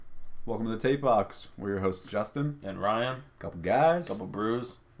Welcome to the Tape Box. We're your hosts, Justin. And Ryan. Couple guys. Couple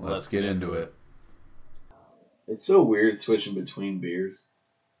brews. Let's get into it. It's so weird switching between beers.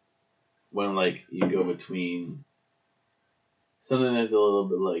 When, like, you go between something that's a little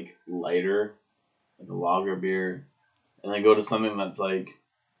bit, like, lighter, like a lager beer, and then go to something that's, like,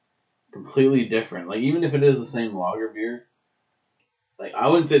 completely different. Like, even if it is the same lager beer, like, I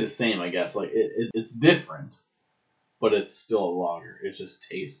wouldn't say the same, I guess. Like, it's different, but it's still a lager. It just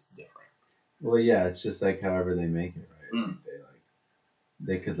tastes different. Well, yeah, it's just like however they make it, right? Mm.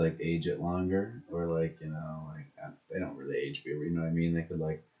 They could like age it longer, or like they don't really age beer, but you know what I mean? They could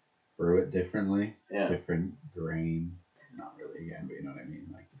like brew it differently, different grain. Not really again, but you know what I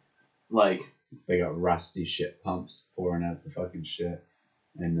mean? Like they got rusty shit pumps pouring out the fucking shit,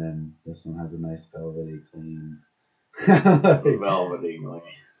 and then this one has a nice velvety clean. velvety, like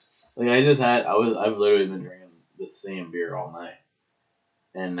I've literally been drinking the same beer all night,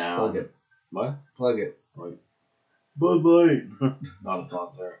 and now Plug it. What? Plug it. Like Bud Light. Not a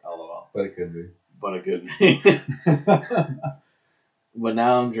sponsor, lol. But it could be. But it could be. But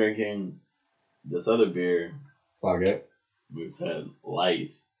now I'm drinking this other beer. Plug it. Moosehead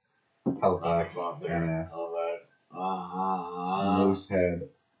Light. Halifax. Sponsor. NS. Halifax. Moosehead.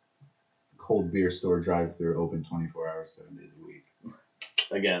 Cold beer store drive-through, open 24 hours, 7 days a week.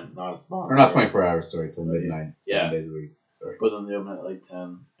 Again, not a sponsor. Or not 24 hours, sorry, till midnight, 7 days a week. Sorry. But then they open at like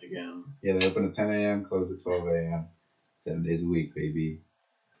 10 again. Yeah, they open at 10 a.m., close at 12 a.m. 7 days a week, baby.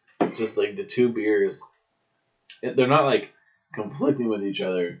 Just like the two beers, they're not like conflicting with each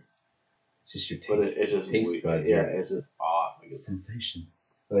other. It's just your taste. But it's just taste weird. buds. Yeah, Right? it's just off. Like it's Sensation.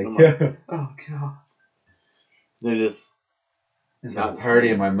 Like, oh god. They're just. There's not a the party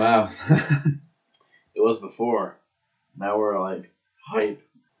same. in my mouth. It was before. Now we're like hype.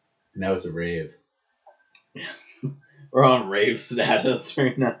 Now it's a rave. We're on rave status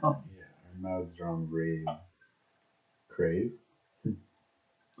right now. Yeah, our mouths are on rave. Crave?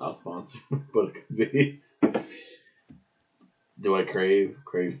 Not sponsored, but it could be. Do I crave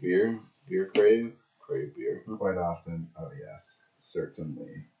beer? Beer crave beer. Quite often. Oh, yes.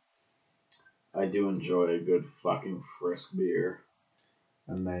 Certainly. I do enjoy a good fucking Frisk beer.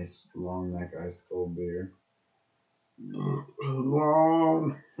 A nice long neck ice cold beer.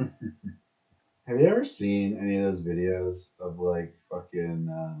 Long. Have you ever seen any of those videos of like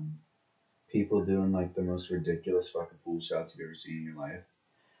fucking people doing like the most ridiculous fucking pool shots you've ever seen in your life?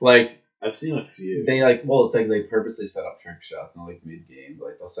 Like I've seen a few. they like it's like they purposely set up trick shots, not like mid game, but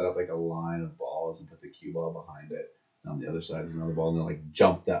like they'll set up like a line of balls and put the cue ball behind it, and on the other side is another ball, and they'll like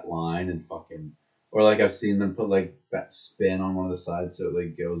jump that line and fucking. Or like I've seen them put like that spin on one of the sides so it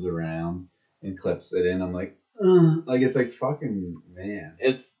like goes around and clips it in. I'm like, like it's like fucking man.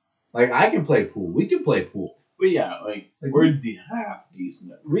 It's like I can play pool. We can play pool. But yeah, like we're half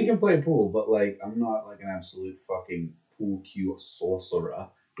decent at pool. We can play pool, but like I'm not like an absolute fucking pool cue sorcerer.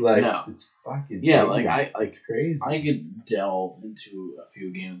 Like No. it's fucking like it's crazy. I could delve into a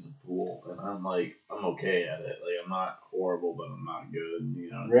few games of pool and I'm okay at it. Like I'm not horrible, but I'm not good. You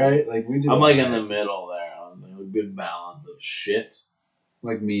know, right? Like we do. I'm like in the middle there. I'm like a good balance of shit.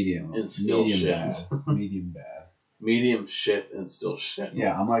 Like medium. It's still medium shit. bad. Medium bad. Medium shit and still shit.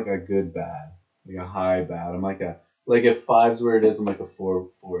 Yeah, I'm like a good bad. Like a high bad. I'm like if 5's where it is, I'm like a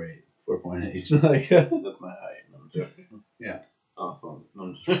 4.8. Like That's my height. No, I'm joking. Yeah. Oh, sponsored. No,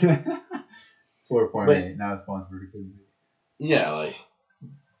 I'm just joking. 4.8. Now it's sponsored. Yeah, like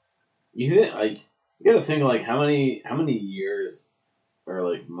you gotta think like how many years or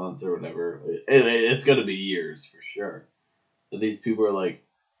like months or whatever. It's gotta be years for sure that these people are like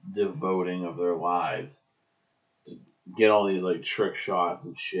devoting of their lives to get all these like trick shots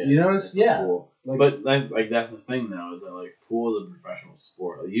and shit. You notice, yeah. Pool. Like, But like that's the thing now is that like pool is a professional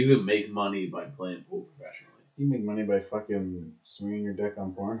sport. Like you can make money by playing pool professionally. you make money by fucking swinging your dick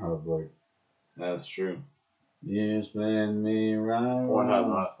on Pornhub. Like, That's true. you spin me right. Pornhub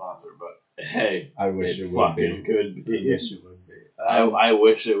not a sponsor, but hey, I wish it would fucking be. could I be. wish it would be. I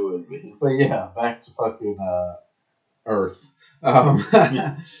wish it would be. But yeah, back to fucking Earth.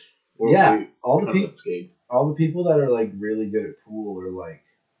 Yeah. Yeah, all the people. Escape. All the people that are like really good at pool are like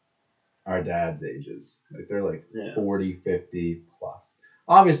our dad's ages. Like they're like 40, 50 plus.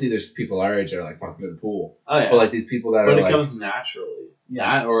 Obviously, there's people our age that are like fucking good at pool. Oh yeah. But like these people that but are it like, comes naturally.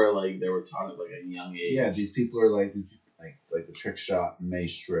 Yeah. That or like they were taught at like a young age. yeah, these people are like the trick shot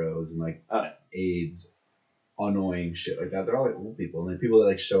maestros and like aids, annoying shit like that. They're all like old people, and then people that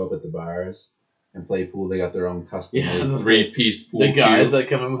like show up at the bars and play pool. They got their own custom 3-piece pool. The guys cue. that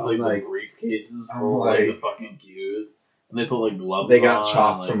come in with I'm like like- the briefcases I'm full of like the like- fucking cues, and they put like gloves. They got on,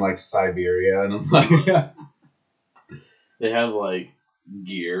 chopped like, from like Siberia, and I'm like, They have like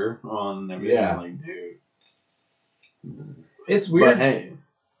gear on and everything. Yeah. I'm like, dude. It's weird. But hey,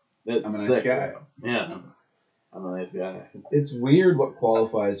 that's I'm a nice sick. guy. Yeah, I'm a nice guy. It's weird what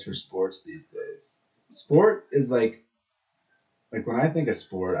qualifies for sports these days. Sport is like when I think of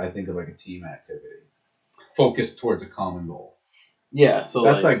sport, I think of like a team activity focused towards a common goal. Yeah, so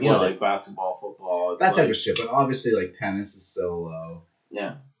That's like like you know, what like basketball, football, it's That like, type of shit. But obviously, like tennis is so low.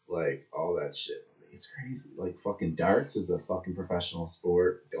 yeah. Like all that shit. It's crazy. Like fucking darts is a fucking professional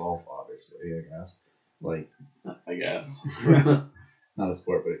sport. Golf, obviously, I guess. Like, I guess. not a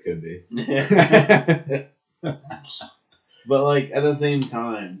sport, but it could be. But like at the same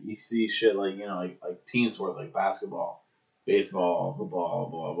time, you see shit like you know like team sports like basketball, baseball, football,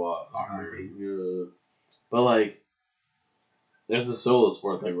 blah blah, hockey. But like, there's the solo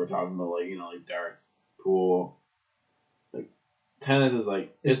sports like we're talking about, like you know like darts, pool. Like tennis is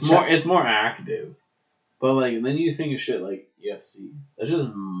like it's more active. But like then you think of shit like UFC. That's just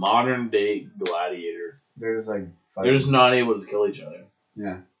modern day gladiators. They're just like They're just not able to kill each other.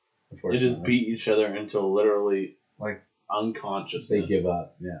 Yeah. They just beat each other until literally like unconsciousness. they give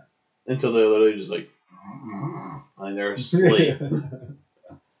up. Yeah. Until they're literally just like they're asleep. And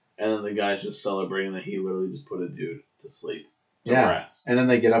then the guy's just celebrating that he literally just put a dude to sleep. To rest. And then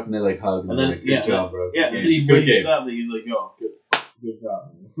they get up and they like hug and, then they're like, good job, bro. Yeah, and he wakes up and he's like, yo, good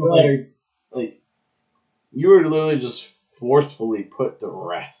job. Like you were literally just forcefully put to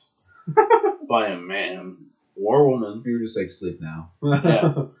rest by a man or woman. You were just like, sleep now.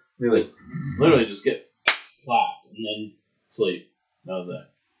 Yeah. Really? Literally just get clapped and then sleep. That was it.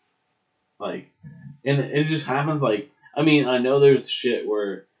 Like, and it just happens like, I mean, I know there's shit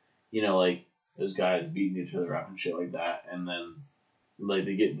where, you know, like, there's guys beating each other up and shit like that, and then, like,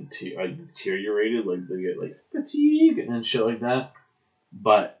 they get deteriorated, like, they get, like, fatigue and shit like that.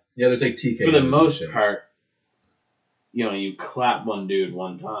 But, yeah, there's like TK. for the most part, you know, you clap one dude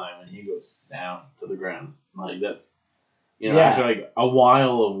one time and he goes down to the ground. Like, that's, you know, after, like, a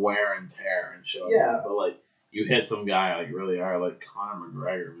while of wear and tear and shit like that. But, like, you hit some guy, like, really hard, like Conor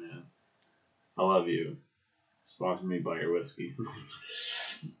McGregor, man. I love you. Sponsor me by your whiskey.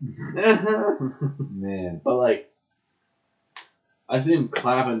 Man. But, like, I see him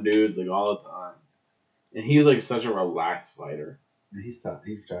clapping dudes, like, all the time. And he's, like, such a relaxed fighter. He's tough.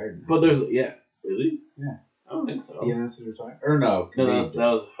 He's retired now. But there's, yeah. Is he? Yeah. I don't think so. Yeah, that's retired. Or no. No, that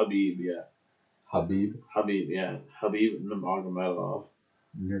was Habib, yeah. Habib, yeah. Habib Nurmagomedov.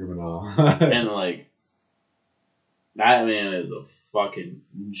 Nurmagomedov. And, like, that man is a fucking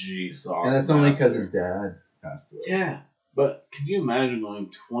G-sauce. And that's only because his dad passed away. Yeah. But could you imagine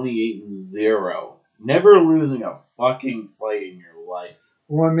going 28-0, never losing a fucking fight in your life?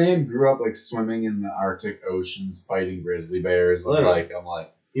 Well, my man grew up like swimming in the Arctic oceans, fighting grizzly bears. Literally. I'm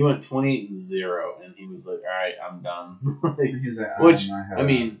like, he went 28-0, and he was like, "All right, I'm done." he was like, which I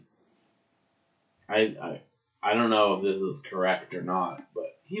mean, I don't know if this is correct or not,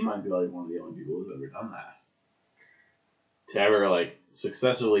 but he might be like one of the only people who's ever done that. To ever like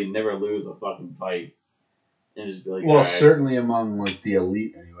successfully never lose a fucking fight and just be like, well, right, certainly among like the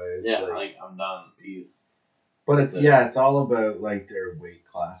elite, anyways. Yeah, like I'm done. Peace. But it's all about like their weight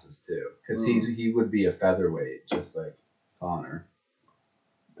classes too, because he would be a featherweight just like Conor.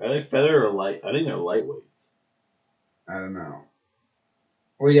 Are they feather or light? I think they're lightweights. I don't know.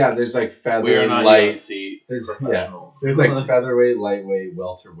 Well, yeah, there's like feather, we are not light. UFC there's professionals. There's like featherweight, lightweight,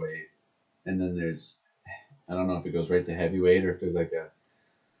 welterweight, and then there's I don't know if it goes right to heavyweight or if there's like a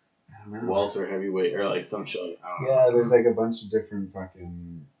I don't know. Welter, heavyweight, or like some shit. I don't know. Yeah, there's like a bunch of different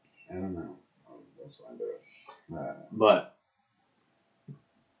fucking I don't know. Let's find out. But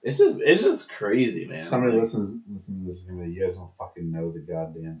it's just crazy, man. Somebody like, listens to this and you guys don't fucking know the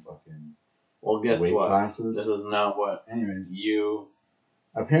goddamn fucking well, guess weight what? classes. This is not what anyways you,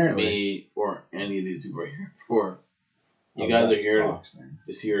 apparently me, or any of these people are here for. You guys are here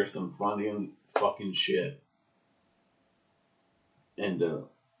to hear some funny fucking shit and to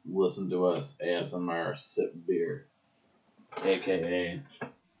listen to us ASMR sip beer, aka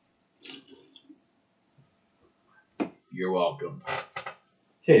you're welcome.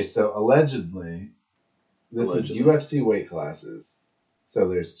 Okay, so allegedly, this is UFC weight classes. So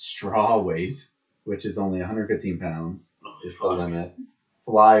there's straw weight, which is only 115 pounds, is the limit.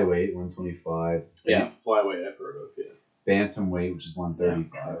 Flyweight, 125. Yeah, flyweight I've heard of, yeah. Bantamweight, which is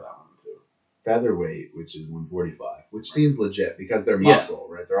 135. Yeah, I've heard of that one too. Featherweight, which is 145, which seems legit because they're muscle,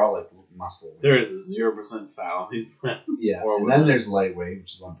 right? They're all like muscle. There is a 0% foul. Yeah, and then there's lightweight,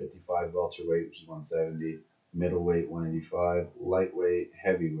 which is 155. Welterweight, which is 170. Middleweight 185, lightweight,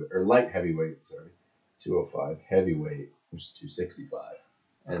 heavyweight, or light heavyweight, 205, heavyweight, which is 265,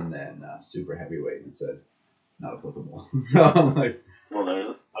 and then super heavyweight, and it says not applicable. So I'm like, Well,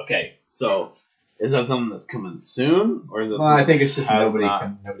 there's okay. So, is that something that's coming soon, or is it? Well, I think it's just has nobody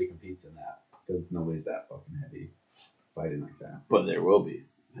not- nobody competes in that because nobody's that fucking heavy fighting like that. But there will be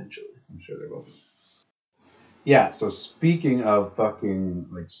eventually. I'm sure there will be. Yeah. So speaking of fucking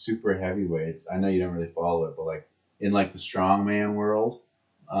like super heavyweights, I know you don't really follow it, but like in like the strongman world,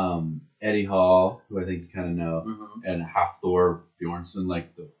 Eddie Hall, who I think you kind of know, Mm-hmm. and Hafthor Bjornsson,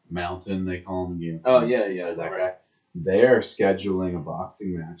 like the mountain they call him in Game of Oh, Thrones, yeah, that right. guy. They're scheduling a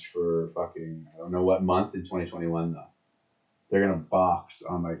boxing match for fucking I don't know what month in 2021 though. They're gonna box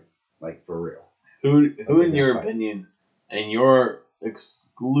on like for real. Who Okay, in your fine. opinion, in your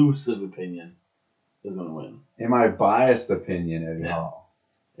exclusive opinion, is gonna win? In my biased opinion, Eddie Yeah. Hall.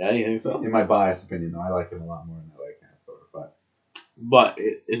 Yeah, you think so? In my biased opinion, though, I like him a lot more than I like Hafthor. But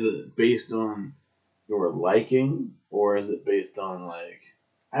is it based on your liking, or is it based on like?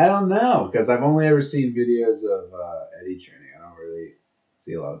 I don't know because I've only ever seen videos of Eddie training. I don't really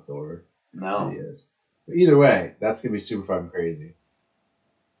see a lot of Thor No. videos. But either way, that's gonna be super fucking crazy.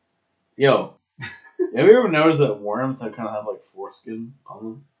 Yo, have you ever noticed that worms kind of have like foreskin on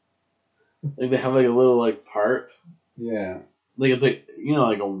them? Like they have like a little like part. Yeah. Like it's like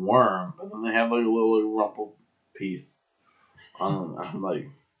like a worm, but then they have like a little like rumpled piece on them. I'm like,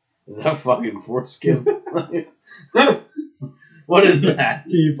 is that fucking foreskin? What is that?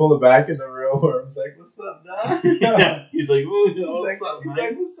 Can you pull it back in the real worm's like, what's up, dog? Yeah, he's like, ooh, He's what's up,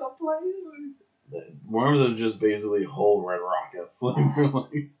 man? what's up, player? Worms are just basically whole red rockets.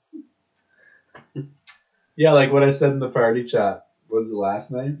 Yeah, like what I said in the party chat. What was it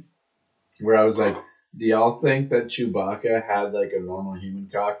last night? Where I was like, do y'all think that Chewbacca had like a normal human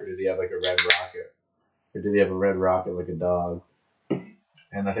cock, or did he have like a red rocket? Or did he have a red rocket like a dog?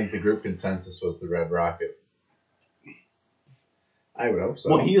 And I think the group consensus was the red rocket. I would hope so.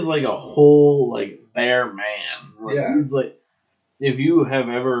 Well, he's like a whole like bear man. Like, Yeah. He's like, if you have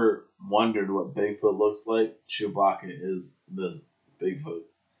ever wondered what Bigfoot looks like, Chewbacca is this Bigfoot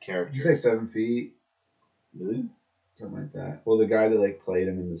character. Did you say 7 feet? Is he? Something like that. Well, the guy that like played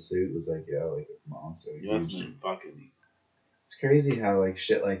him in the suit was like, yeah, like a monster. You must huge. have been fucking. It's crazy how like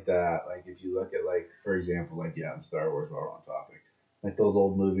shit like that, like if you look at like, for example, like yeah, in Star Wars, while we're on topic, like those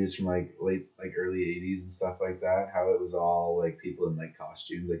old movies from like early 80s and stuff like that, how it was all like people in like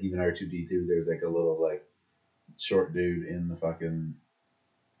costumes, like even R2D2, there's like a little like short dude in the fucking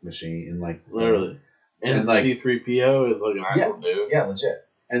machine in like the Literally. And, And, like- C-3PO is like an actual dude. yeah, legit.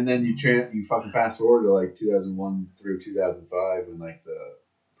 And then you fucking fast forward to like 2001 through 2005 when like the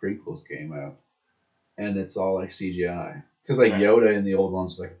prequels came out, and it's all like CGI. Because like Right. Yoda in the old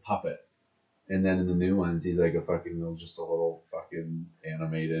ones was like a puppet, and then in the new ones he's like a fucking just a little fucking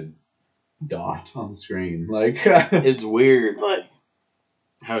animated dot on the screen. Like It's weird, like,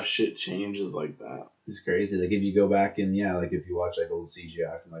 how shit changes like that. it's crazy. Like if you go back and like if you watch like old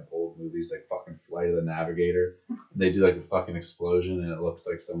CGI from like old movies like fucking Flight of the Navigator, and they do like a fucking explosion and it looks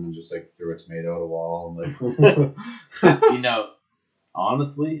like someone just like threw a tomato at a wall and like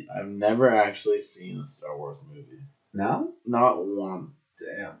Honestly, I've never actually seen a Star Wars movie. no? Not one.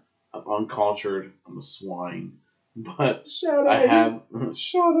 Damn. I'm uncultured. I'm a swine. But Shut I have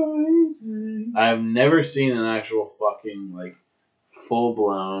I I've never seen an actual fucking like full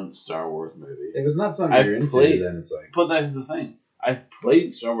blown Star Wars movie. If it's not something I've you're into, played- then it's like But that's the thing. I've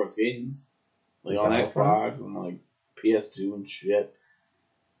played Star Wars games. Like on Battlefront? Xbox and like PS2 and shit.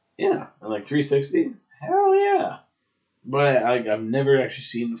 Yeah. And like 360. Hell yeah. But I've never actually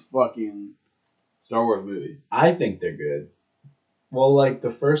seen a fucking Star Wars movie. I think they're good. Well, like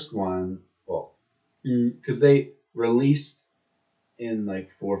the first one, because they released in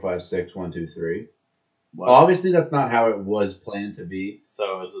like 4, 5, 6, 1, 2, 3. What? Obviously, that's not how it was planned to be.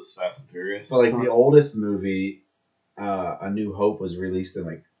 So is this Fast and Furious? But like the oldest movie, A New Hope, was released in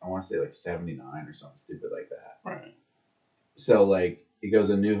like I want to say like 79 or something stupid like that. Right. So like it goes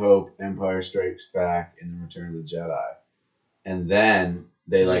A New Hope, Empire Strikes Back, and then Return of the Jedi, and then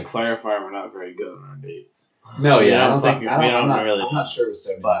they Like like clarify, we're not very good on our dates. no, We yeah, I don't don't think- think we don't really I'm know. not sure it was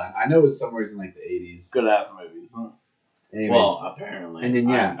 79. But- I know it was somewhere in like the 80s. Good ass movies. Huh? Anyways, Well, apparently. and then,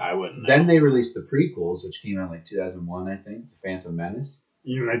 yeah, I wouldn't know. then they released the prequels, which came out in like 2001, I think, The Phantom Menace.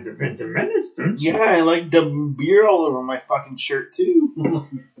 You like the Phantom Menace, don't you? Yeah, I like the beard all over my fucking shirt too.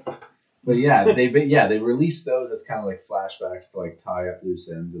 But yeah, they released those as kind of like flashbacks to like tie up loose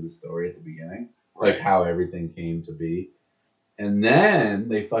ends of the story at the beginning, like how everything came to be. And then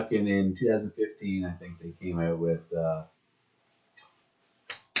they fucking in 2015, I think they came out with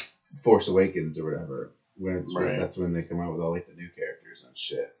Force Awakens or whatever. Right. That's when they come out with all like the new characters and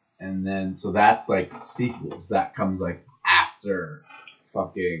shit. And then so that's like sequels. That comes like after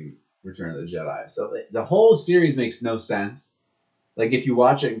fucking Return of the Jedi. So the whole series makes no sense. like if you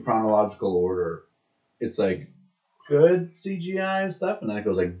watch it in chronological order, it's like good CGI and stuff, and then it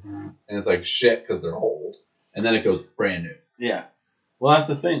goes like, and it's like shit because they're old, and then it goes brand new. Yeah. Well, that's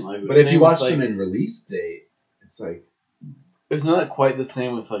the thing. Like, But if you watch them in release date, it's like it's not quite the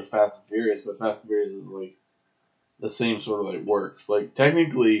same with like Fast and Furious, but Fast and Furious is like the same sort of like works. Like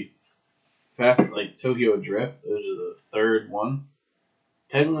technically, like Tokyo Drift, which is the third one.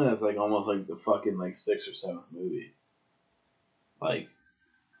 Technically, that's like almost like the fucking like 6th or 7th movie. Like,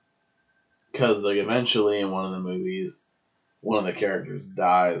 because like eventually in one of the movies, one of the characters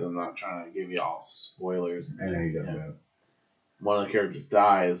dies. I'm not trying to give you all spoilers. I know you don't know. One of the characters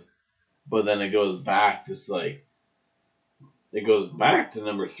dies, but then it goes back to like, it goes back to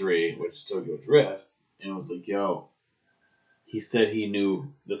number 3, which is Tokyo Drift, and it was like, yo, he said he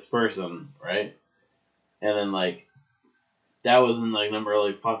knew this person, right? And then like, that was in like number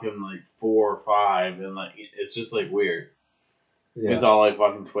like fucking like 4 or 5, and like it's just like weird. Yeah. It's all like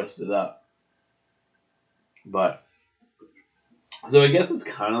fucking twisted up. But so I guess it's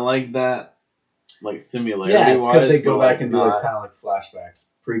kind of like that, like similarity wise. Yeah, it's because they go but, back like, and do not, like kind of like flashbacks,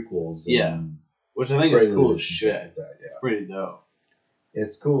 prequels. Yeah. And which I think is cool as preludes and shit. like that, yeah. It's pretty dope.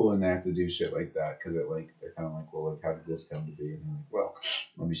 It's cool when they have to do shit like that because it like they're kind of like, well, like how did this come to be? And they're like, well,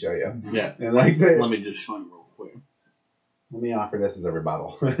 let me show you. Yeah. And like they, Let me just show you real quick. let me offer this as a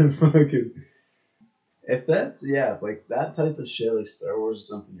rebuttal. Fucking. If that's like that type of shit, like Star Wars is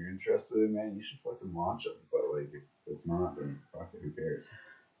something you're interested in, man, you should fucking watch them. But like, if it's not, then fuck it, who cares?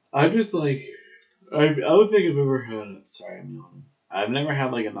 I just like, I don't think I've ever had. Sorry, I'm yawning. I've never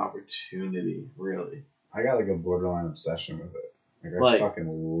had like an opportunity, really. I got like a borderline obsession with it. Like, I fucking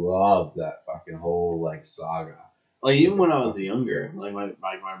love that fucking whole like saga. Like even when It's I was fucking younger, sick.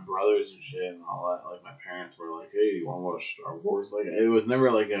 like my brothers and shit and all that, like my parents were like, "Hey, you want to watch Star Wars?" Like it was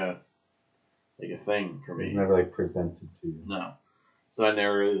never like a thing for It me. was never like presented to you. No, so I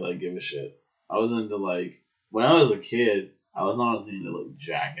never really like give a shit. I was into like when I was a kid, I was honestly into like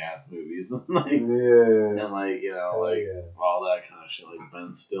Jackass movies and like Yeah. and like you know Hell like yeah. all that kind of shit, like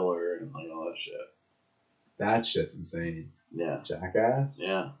Ben Stiller and like all that shit. That shit's insane. Yeah, Jackass.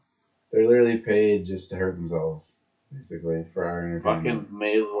 yeah. They're literally paid just to hurt themselves, basically, for our entertainment. Fucking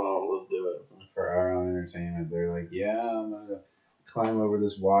may as well. Let's do it. For our own entertainment. They're like, yeah, I'm gonna climb over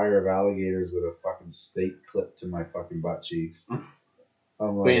this wire of alligators with a fucking stake clipped to my fucking butt cheeks.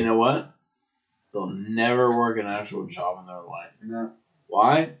 I'm like, But you know what? They'll never work an actual job in their life. no,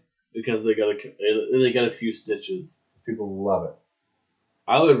 Why? Because they got a few stitches. people love it.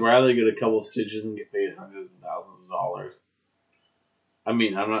 I would rather get a couple stitches and get paid hundreds of thousands of dollars. I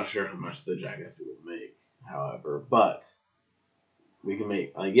mean, I'm not sure how much the Jackass people make, however, but we can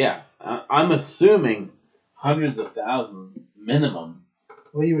make I'm assuming hundreds of thousands minimum,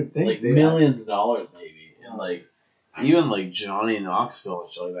 Well, you would think like they- millions of dollars maybe, and like even like Johnny Knoxville and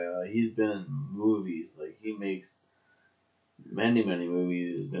shit like that. Like, he's been in movies. Like he makes many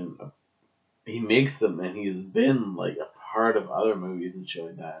movies. He makes them, and he's been like a part of other movies and shit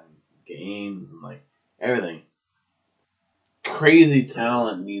like that, and games and like everything. Crazy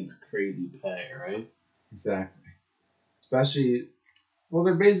talent needs crazy pay, right? Exactly. Especially, well,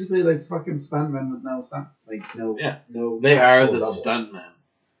 they're basically like fucking stuntmen with no stunt, no. They are actual the double. stuntmen.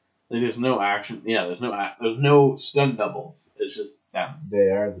 Like there's no action. Yeah, there's no stunt doubles. It's just them. They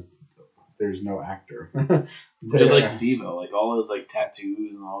are the. There's no actor. Just like Steve-O, like all his like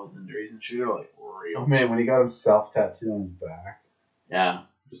tattoos and all his injuries and shit are like real. Oh man, when he got himself tattooed on his back, Yeah,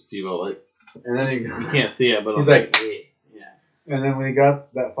 just Steve-O, like and then you can't see it, but he's I'm like, yeah. and then when he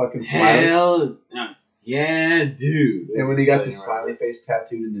got that fucking smiley, Hell, yeah, dude. and when he got the It's smiley face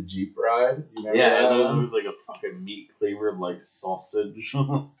tattooed in the Jeep ride, you remember yeah, that and one? it was like a fucking meat cleaver, like sausage.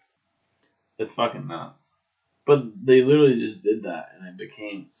 It's fucking nuts. But they literally just did that, and it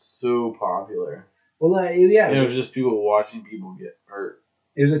became so popular. Well, yeah, And it was just people watching people get hurt.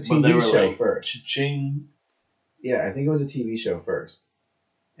 it was a But they were TV show like, first. Cha-ching. Yeah, I think it was a TV show first,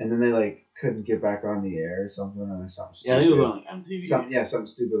 and then they like couldn't get back on the air or something or something. Yeah, I think it was on like, MTV. Something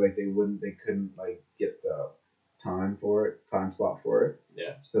stupid like they couldn't like get the time slot for it.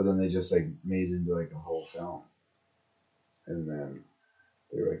 Yeah. So then they just like made it into like a whole film, and then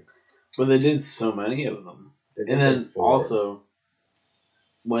they were like, But they did so many of them. they did And then like 4. also,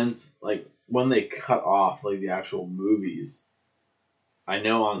 when they cut off like the actual movies, I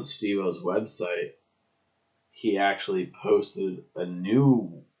know on Steve-O's website, he actually posted a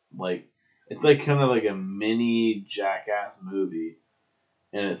new it's like kind of like a mini Jackass movie,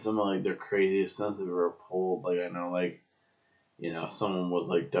 and it's some of like their craziest stunts they've ever pulled. Like I know someone was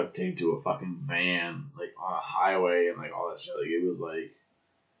like duct taped to a fucking van like on a highway and like all that shit. Like it was like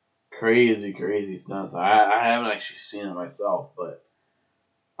crazy stunts. I haven't actually seen it myself, but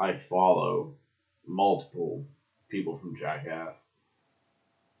I follow multiple people from Jackass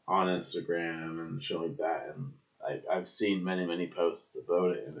on Instagram and shit like that, and I've seen many posts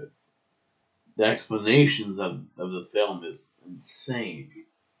about it, and it's the explanations of the film is insane.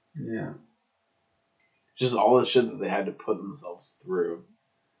 Yeah. Just all the shit that they had to put themselves through.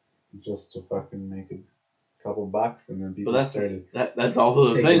 Just to fucking make a couple bucks, and then people But started. that's also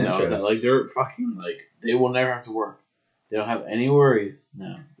the taking thing, though, is that interest. like they're fucking like they will never have to work. They don't have any worries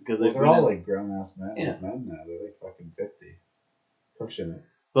now because Well, they've they're been all in- like grown ass men, Yeah. men now. They're like fucking 50, pushing it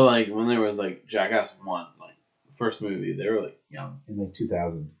But like when there was like Jackass 1, like the first movie, they were like young. in like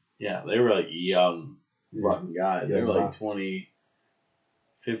 2000. Yeah, they were like young fucking guys. They Young were like bucks. 20,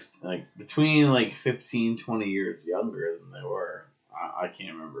 15, like between like 15, 20 years younger than they were. I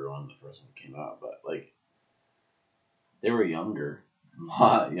can't remember when the first one came out, but like they were younger, a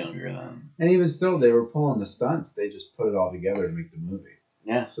lot younger then. And even still, they were pulling the stunts. They just put it all together to make the movie.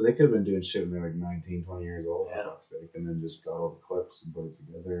 Yeah, So they could have been doing shit when they were like 19, 20 years old. Yeah. For fuck's sake, and then just got all the clips and put it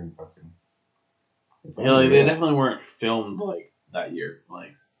together and fucking. It's you know, like they unreal. definitely weren't filmed like that year.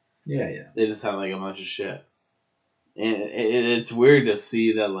 Like Yeah. they just had like a bunch of shit, and it's weird to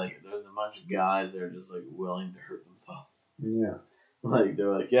see that like there's a bunch of guys that are just like willing to hurt themselves. Yeah. Like they're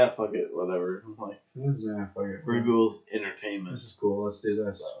like, yeah, fuck it, whatever. I'm like, Yeah, fuck it. Google's entertainment. This is cool. Let's do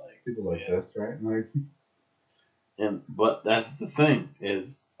this. But, like, People like yeah. this, right? Like, But that's the thing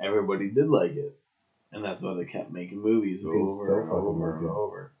is everybody did like it, and that's why they kept making movies People over still and fucking over like and it.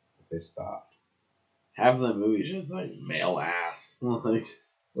 over. they stopped. Half of the movies just like male ass, like.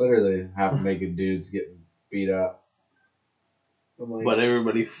 Literally, half naked dudes getting beat up. I'm like, But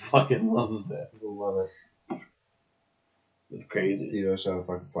everybody fucking loves it. I love it. It's crazy. Steve-O shot a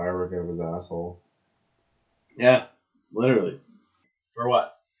fucking firework out of his asshole. Yeah, literally. For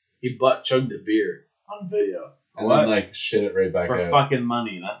what? He butt chugged a beer on video. And What? then, like, shit it right back For out. fucking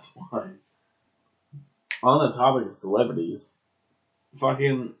money, that's why. On the topic of celebrities,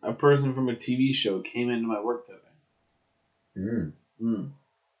 fucking a person from a TV show came into my work today.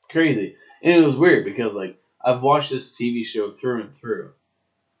 Crazy. And it was weird because, like, I've watched this TV show through and through.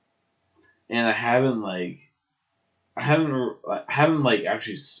 And I haven't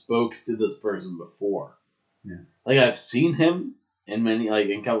actually spoke to this person before. Yeah. Like, I've seen him in many, like,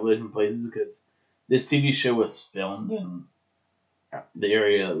 in a couple of different places because this TV show was filmed in the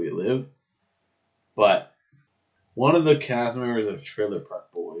area that we live. But one of the cast members of Trailer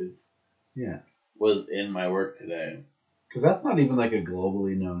Park Boys Yeah. was in my work today. Because that's not even, like, a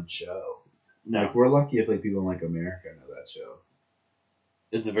globally known show. No, Like, we're lucky if, like, people in, like, America know that show.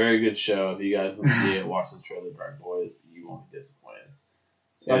 it's a very good show. If you guys don't see it, watch the Trailer Park Boys. You won't be disappointed.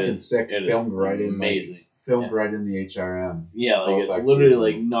 It's fucking sick. It Filmed is right in, amazing. like, filmed Yeah. right in the HRM. Yeah, like Both it's actors literally are-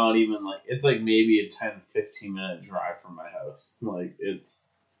 like not even like it's like maybe a 10-15 minute drive from my house. Like it's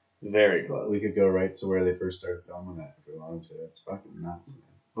very close. We could go right to where they first started filming it if we wanted to. It's fucking nuts, man.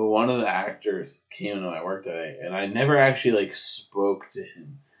 But one of the actors came into my work today, and I never actually like spoke to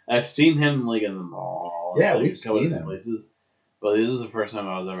him. I've seen him like in the mall. Yeah, and, like, we've a couple seen different him. places. But this is the first time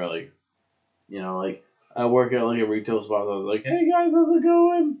I was ever like, you know, like I work at like a retail spot. So I was like, "Hey guys, how's it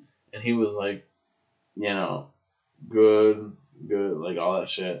going?" And he was like, you know, good, like all that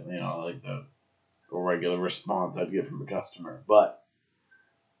shit. You know, like the regular response I'd get from a customer. But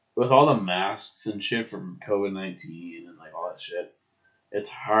with all the masks and shit from COVID-19 and like all that shit, it's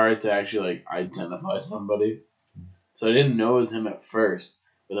hard to actually like identify somebody. So I didn't know it was him at first,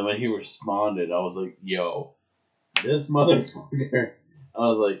 but then when he responded, I was like, "Yo, this motherfucker!"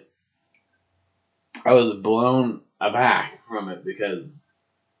 I was blown aback from it because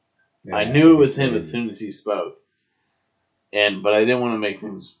Yeah, I knew it was him crazy. as soon as he spoke, but I didn't want to make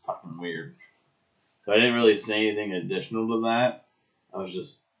things fucking weird, so I didn't really say anything additional to that.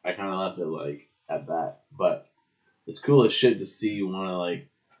 I kind of left it like at that, but it's cool as shit to see one of like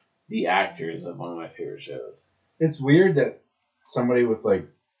the actors of one of my favorite shows. It's weird that somebody with like,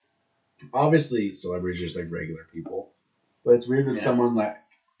 obviously celebrities are just like regular people, but it's weird that Yeah. someone like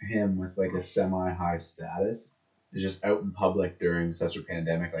him with like a semi-high status is just out in public during such a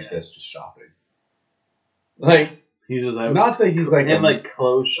pandemic like this, just shopping. Like, He's just like not that he's like and like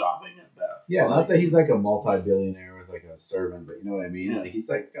clothes shopping at best. yeah, Like, not that he's like a multi-billionaire with like a servant, but you know what I mean. Yeah. Like he's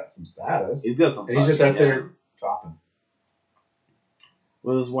like got some status, he's got some. and he's just fucking, out there shopping,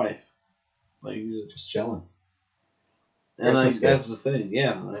 with his wife. Like he's just, just chilling. and like Christmas that's gifts. the thing.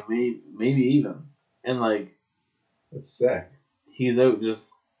 Yeah, like maybe even and like It's sick. he's out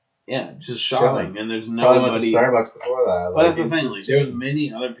just shopping, Chilling. and there's Probably went to nobody. Starbucks before that. But that's the he's thing. just Like there was chilling.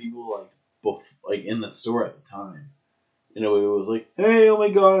 many other people like in the store at the time. You know, it was like, hey, oh my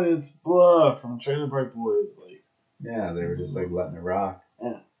god, it's blah from Trailer Park Boys. Like, Yeah, they were just like letting it rock.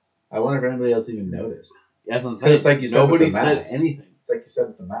 yeah, if anybody else even noticed. That's what I'm 'Cause saying. it's like you said Nobody with the said masks. anything. It's like you said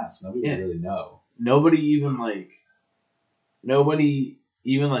with the mask. Nobody Yeah. would really know. Nobody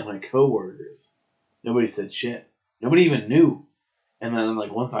even my coworkers. Nobody said shit. Nobody even knew. And then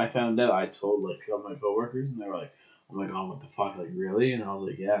like once I found out, I told like all my coworkers, and they were like, "Oh my god, what the fuck? Like really?" And I was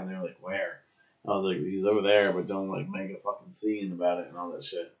like, "Yeah." And they were like, "Where?" I was like, "He's over there, but don't like make a fucking scene about it and all that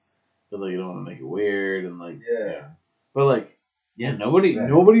shit." Because like you don't want to make it weird and like But like yeah, That's nobody sick.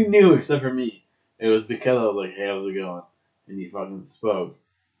 nobody knew except for me. It was because I was like, "Hey, how's it going?" And he fucking spoke,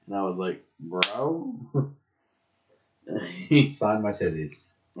 and I was like, "Bro." He's Sign my titties.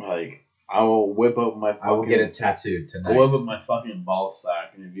 like, I will whip up my fucking, I will get it tattooed tonight. I'll whip up my fucking ball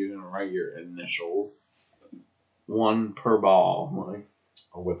sack, and if you're gonna write your initials, one per ball, like,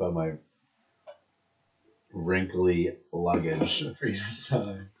 I'll whip out my wrinkly luggage for you to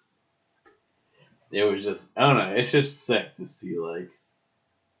sign. it was just, I don't know, it's just sick to see like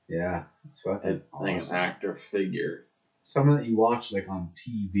Yeah, it's fucking like awesome. an actor figure. Someone that you watch like on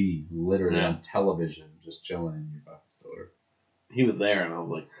TV, literally Yeah. on television, just chilling in your fucking store. He was there, and I was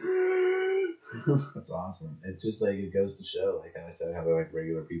like, That's awesome. It just like it goes to show, like how I said, how they're like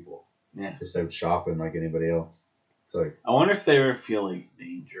regular people, yeah. just out shopping like anybody else. It's like I wonder if they ever feel like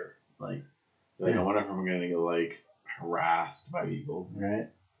danger, like Yeah. I wonder if I'm gonna get like harassed by people. right.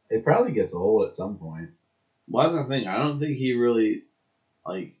 It probably gets old at some point. Well, that's the thing. I don't think he really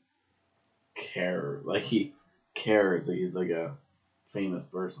like cares. Like he cares that he's like a famous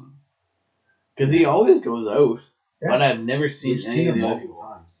person, because he always goes out. Yeah. But I've never seen You've any seen of them the other multiple people.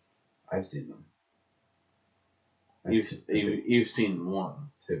 times. I've seen them. You've seen one,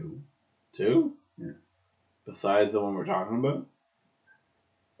 two, Yeah. besides the one we're talking about.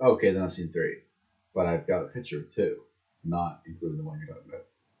 Okay, then I've seen 3, but I've got a picture of 2, not including the one you're talking about.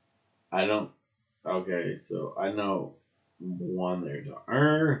 I don't. Okay, so I know one there.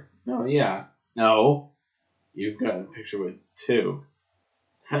 No, yeah, no. You've got a picture with 2.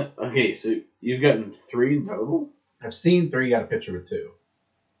 Okay, so you've gotten 3 in total. I've seen 3, got a picture with 2.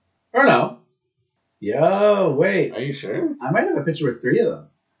 Or no. Yo, wait. Are you sure? I might have a picture with 3 of them.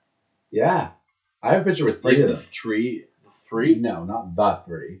 Yeah. I have a picture with 3 Like of the them. 3? The 3? No, not the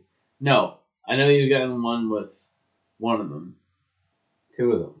 3. No, I know you've gotten one with one of them.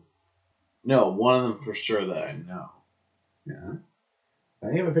 2 of them. No, one of them for sure that I know. Yeah. I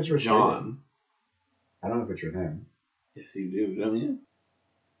think I have a picture with John. I don't have a picture with him. Yes, you do, don't you?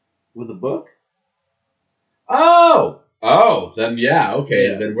 With a book? Oh, then yeah,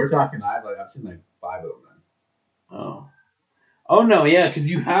 okay. Yeah. Then we're talking. I've seen like 5 of them then. Oh no, yeah, because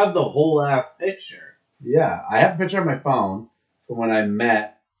you have the whole ass picture. Yeah, I have a picture on my phone from when I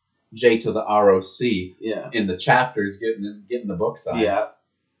met Jay to the ROC Yeah. in the chapters getting the book signed. Yeah.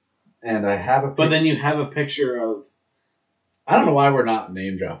 And I have a picture. But then you have a picture of. I don't know why we're not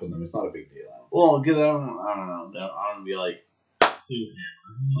name dropping them. It's not a big deal. Well, because I don't know. I don't be like.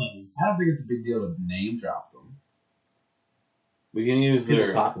 I don't think it's a big deal to name drop them. We can use People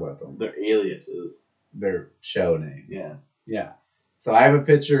their talk about them. their aliases. Their show names. Yeah. Yeah. So I have a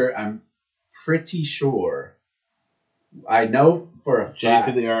picture. I'm pretty sure. I know for a J fact.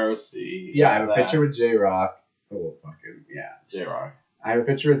 to the ROC. Yeah, I have a picture with J Rock. Oh, fucking yeah. J-Rock. I have a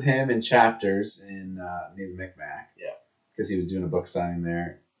picture with him in chapters in near the Micmac. Yeah. Because he was doing a book signing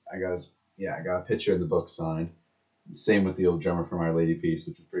there. I got a picture of the book signed. Same with the old drummer from Our Lady Peace,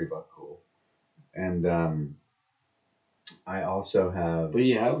 which was pretty fucking cool. And I also have. But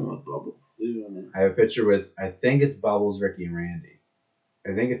you have them with Bubbles too. I mean. I have a picture with. I think it's Bubbles, Ricky, and Randy.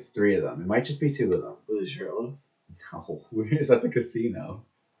 I think it's 3 of them. It might just be 2 of them. With his shirtless. No, where is at the casino?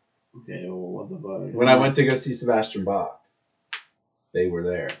 Okay, well, what the fuck? When I went to go see Sebastian Bach, they were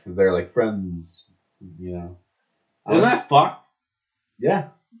there because they're like friends, you know. Isn't that fucked? Yeah.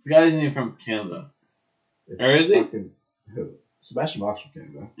 This guy isn't even from Canada. It's Or is he? fucking- Who? Sebastian Bach's from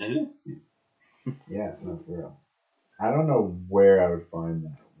Canada. Is he? Yeah, no, for real. I don't know where I would find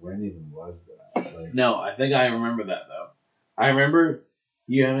that. When even was that? Like, No, I think I remember that though. I remember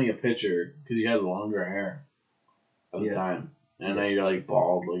you having a picture because you had longer hair at the Yeah. time, and now you're like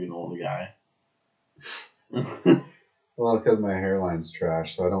bald like an old guy. well, because my hairline's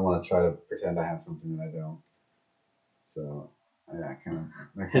trash, so I don't want to try to pretend I have something that I don't. So, yeah,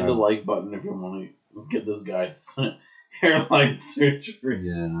 Hit the like button if you want to get this guy's hairline surgery.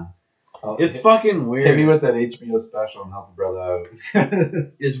 Yeah. It's fucking weird. Hit me with that HBO special and help a brother out.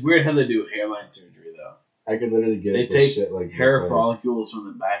 It's weird how they do hairline surgery though. I could literally get They this take shit like hair replaced. follicles from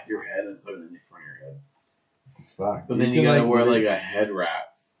the back of your head and put it in the front of your head. It's fucked. But then you can, gotta like, wear literally- like a head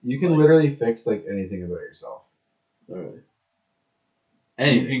wrap. You can like- literally fix like anything about yourself. Literally. You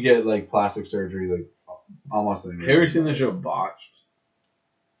Anyway, can get like plastic surgery, like almost anything. have you ever seen the show Botched?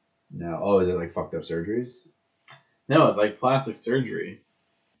 No. Oh, is it like fucked up surgeries? No, it's like plastic surgery.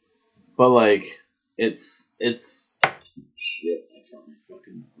 But like, it's shit. I found my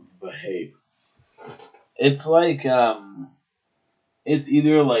fucking vape. It's like it's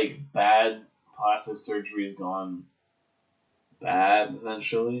either like bad plastic surgery's gone bad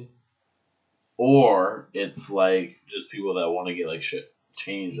essentially, or it's like just people that want to get like shit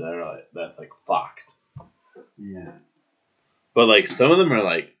changed that are like that's like fucked. Yeah. But like some of them are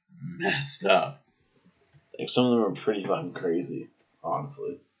like messed up. Like some of them are pretty fucking crazy,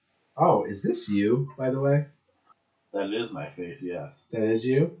 honestly. Oh, is this you, by the way? That is my face, yes. That is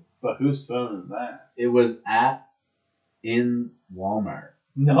you? But whose phone is that? It was in Walmart.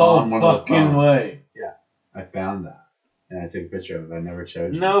 No On one of the fucking phones. way. I found that. And I took a picture of it. I never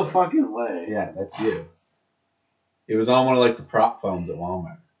showed you. No fucking way. Yeah, that's you. It was on one of like the prop phones at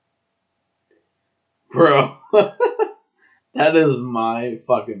Walmart. Bro. That is my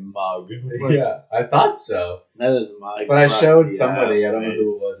fucking mug. Yeah, I thought so. That is my But I showed crusty somebody, ass I don't know who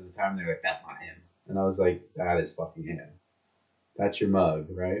it face. was at the time, they're like, that's not him. And I was like, that is fucking him. That's your mug,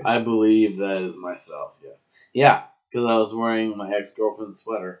 right? I believe that is myself, yes. Yeah, because I was wearing my ex-girlfriend's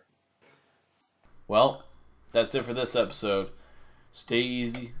sweater. Well, that's it for this episode. Stay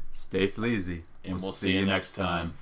easy, Stay sleazy. and we'll see you next time.